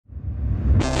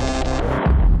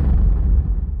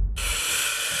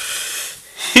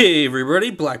Hey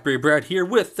everybody, BlackBerry Brad here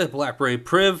with the BlackBerry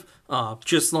Priv.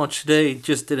 Just launched today,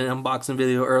 just did an unboxing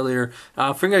video earlier.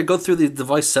 Figured I'd go through the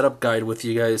device setup guide with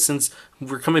you guys. Since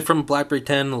we're coming from BlackBerry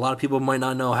 10, a lot of people might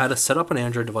not know how to set up an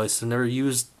Android device. I've never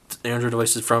used Android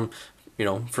devices from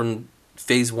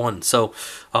phase 1. So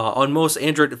on most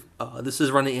Android, this is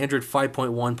running Android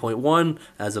 5.1.1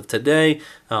 as of today.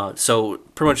 So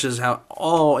pretty much this is how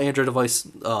all Android device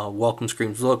welcome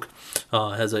screens look.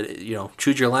 Has a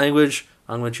choose your language.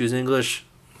 I'm going to choose English.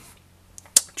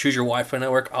 Choose your Wi-Fi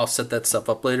network. I'll set that stuff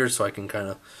up later so I can kind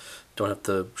of don't have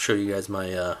to show you guys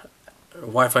my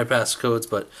Wi-Fi passcodes,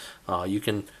 but you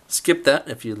can skip that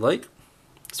if you'd like.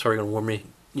 It's probably going to warn me,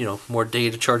 more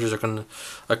data charges are going to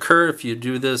occur if you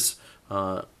do this.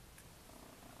 So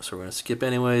we're going to skip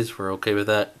anyways. We're okay with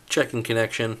that. Checking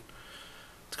connection.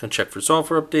 It's going to check for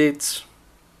software updates.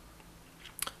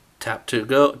 Tap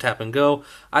and go.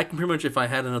 I can pretty much, if I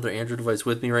had another Android device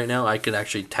with me right now, I could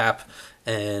actually tap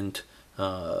and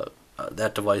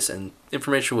that device and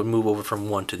information would move over from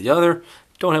one to the other.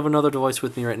 Don't have another device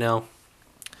with me right now.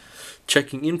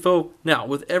 Checking info. Now,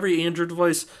 with every Android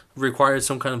device, requires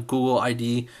some kind of Google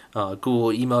ID,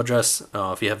 Google email address.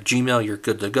 If you have Gmail, you're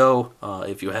good to go.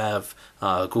 If you have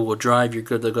Google Drive, you're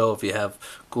good to go. If you have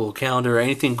Google Calendar,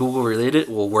 anything Google related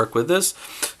will work with this.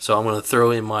 So I'm going to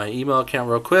throw in my email account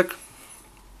real quick.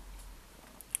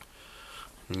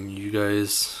 And you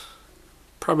guys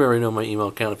probably already know my email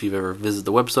account if you've ever visited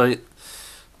the website.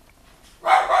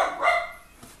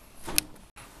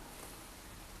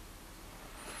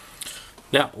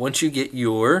 Now, once you get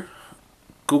your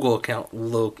Google account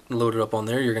loaded up on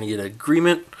there, you're going to get an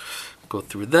agreement. Go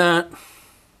through that.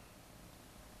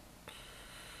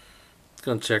 It's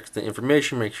going to check the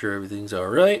information, make sure everything's all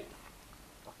right.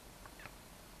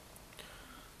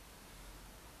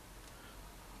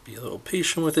 Be a little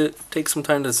patient with it. Takes some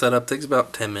time to set up. Takes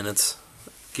about 10 minutes,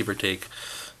 give or take.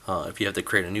 If you have to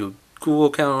create a new Google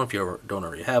account, if you don't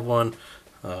already have one.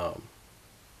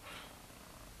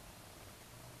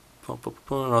 It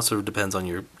also depends on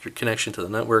your connection to the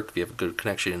network, if you have a good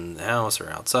connection in the house or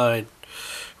outside,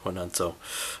 whatnot. So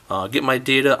get my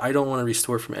data. I don't want to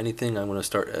restore from anything. I'm going to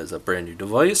start as a brand new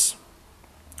device.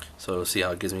 So see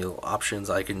how it gives me little options.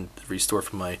 I can restore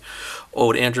from my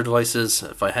old Android devices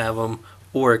if I have them,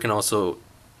 or it can also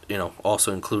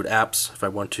include apps if I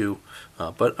want to.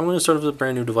 But I'm going to start with a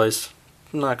brand new device.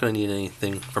 I'm not going to need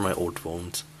anything for my old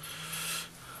phones.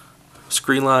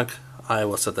 Screen lock, I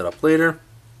will set that up later.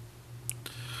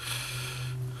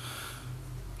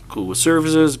 Google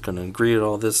services, gonna agree to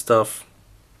all this stuff.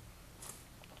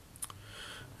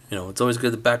 It's always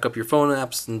good to back up your phone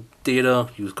apps and data.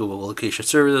 Use Google location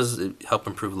services, help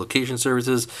improve location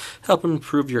services, help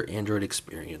improve your Android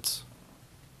experience.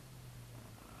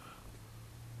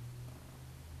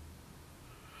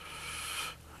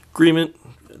 Agreement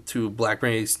to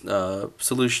BlackBerry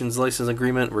Solutions license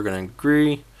agreement. We're gonna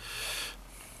agree.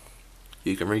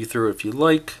 You can read through it if you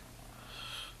like.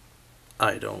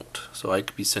 I don't. So I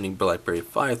could be sending BlackBerry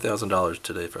 $5,000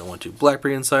 today if I want to.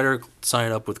 BlackBerry Insider,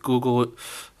 sign up with Google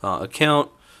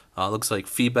account. Looks like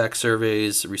feedback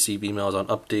surveys, receive emails on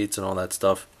updates and all that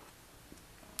stuff.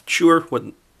 Sure,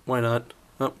 why not?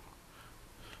 Oh.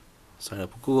 Sign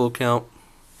up with Google account.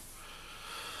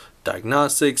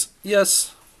 Diagnostics,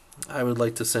 yes. I would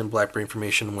like to send BlackBerry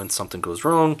information when something goes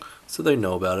wrong so they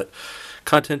know about it.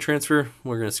 Content transfer,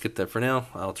 we're going to skip that for now.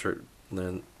 I'll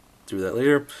then do that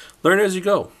later. Learn as you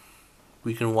go.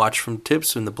 We can watch from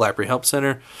tips in the BlackBerry Help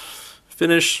Center.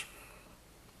 Finish.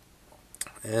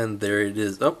 And there it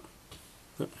is. Oh,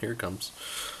 here it comes.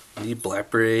 The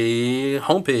BlackBerry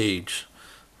homepage.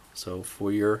 So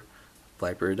for your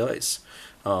BlackBerry device.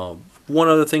 One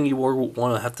other thing you will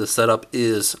want to have to set up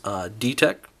is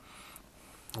DTEC,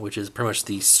 which is pretty much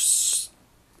the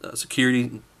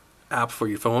security app for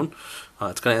your phone.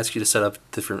 It's going to ask you to set up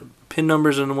different PIN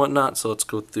numbers and whatnot, so let's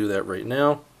go through that right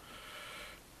now.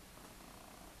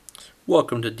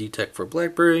 Welcome to DTEC for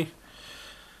BlackBerry.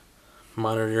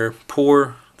 Monitor,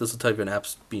 poor. This will type in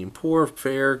apps being poor,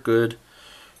 fair, good.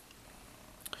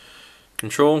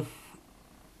 Control.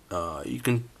 You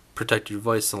can protect your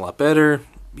device a lot better.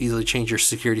 Easily change your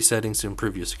security settings to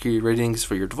improve your security ratings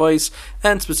for your device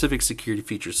and specific security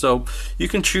features. So you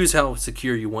can choose how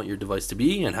secure you want your device to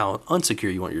be and how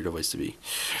unsecure you want your device to be.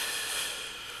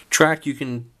 Track, you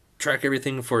can track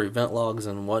everything for event logs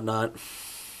and whatnot.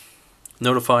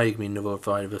 Notify, you can be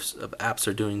notified if apps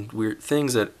are doing weird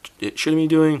things that it shouldn't be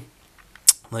doing,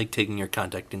 like taking your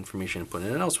contact information and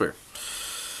putting it elsewhere.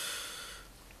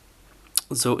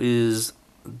 So is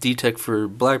DTEC for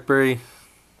BlackBerry.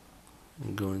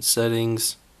 Go in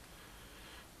settings.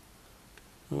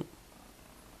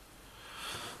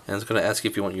 and it's going to ask you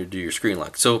if you want you to do your screen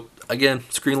lock. So again,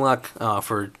 screen lock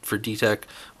for DTech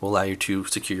will allow you to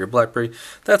secure your BlackBerry.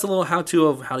 That's a little how-to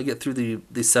of how to get through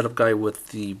the setup guide with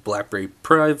the BlackBerry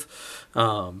Priv.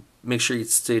 Make sure you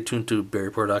stay tuned to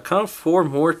BerryReporter.com for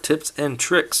more tips and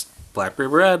tricks. BlackBerry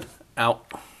Brad, out.